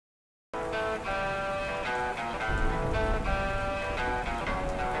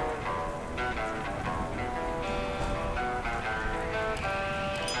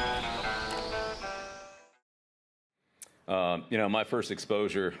You know, my first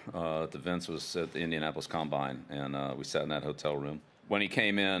exposure to Vince was at the Indianapolis Combine, and we sat in that hotel room. When he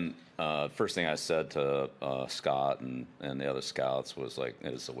came in, first thing I said to Scott and the other scouts was like,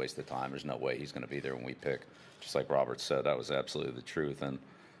 it's a waste of time. There's no way he's going to be there when we pick. Just like Robert said, that was absolutely the truth. And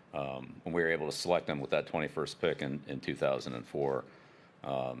when we were able to select him with that 21st pick in 2004,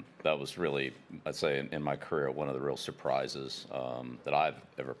 that was really, I'd say, in my career, one of the real surprises that I've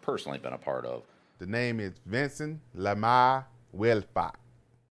ever personally been a part of. The name is Vincent Lamar Wilfork.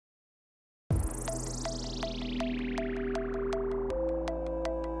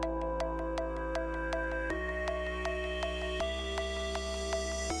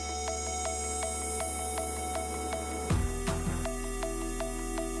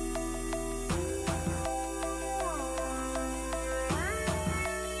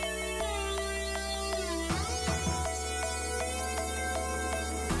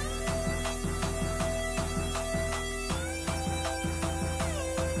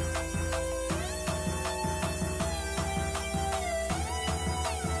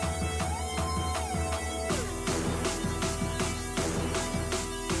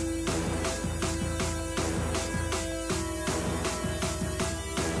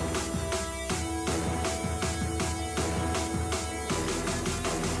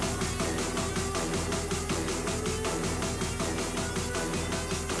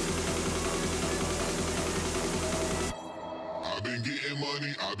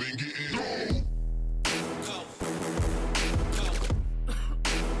 I've been getting dough.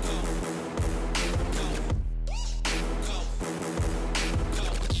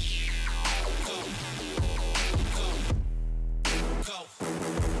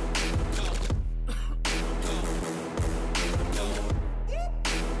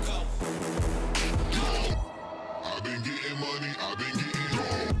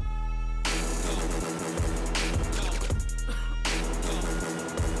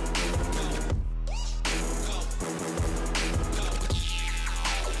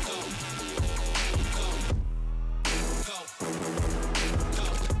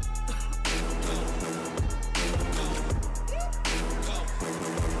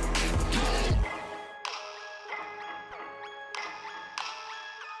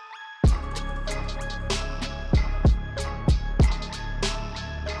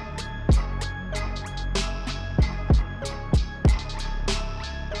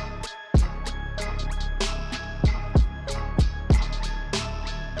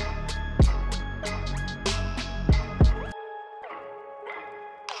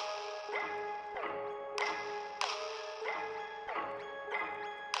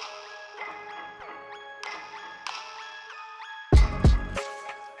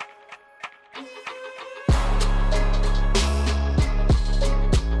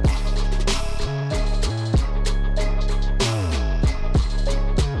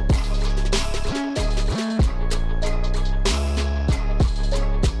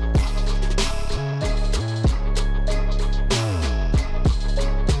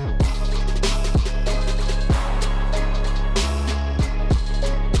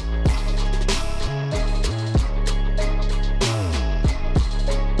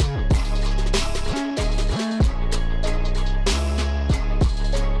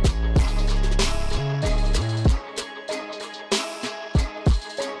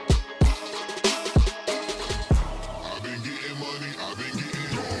 I've been getting money, I've been getting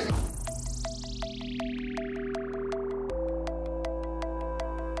dough.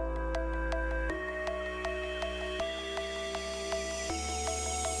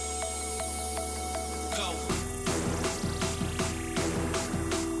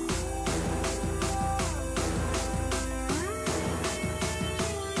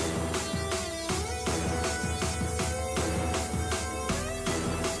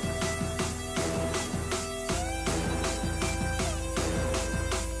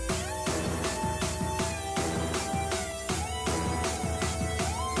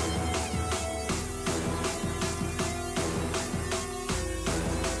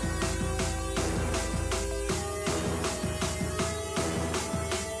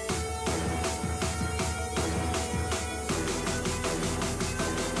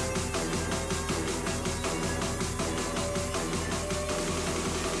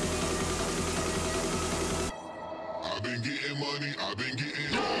 I've been getting money, I've been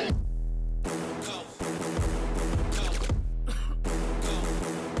getting dough.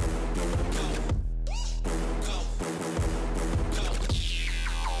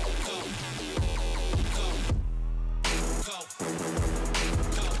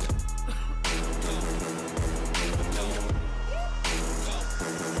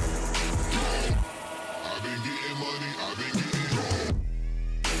 I've been getting money, I've been getting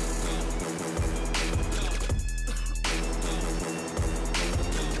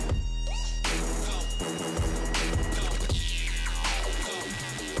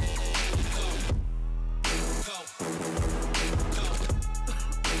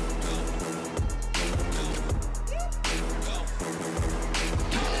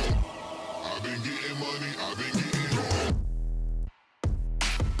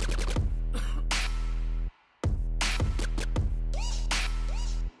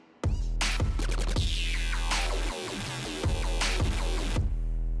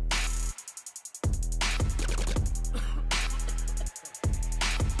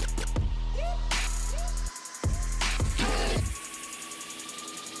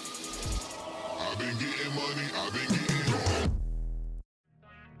been getting money, I've been getting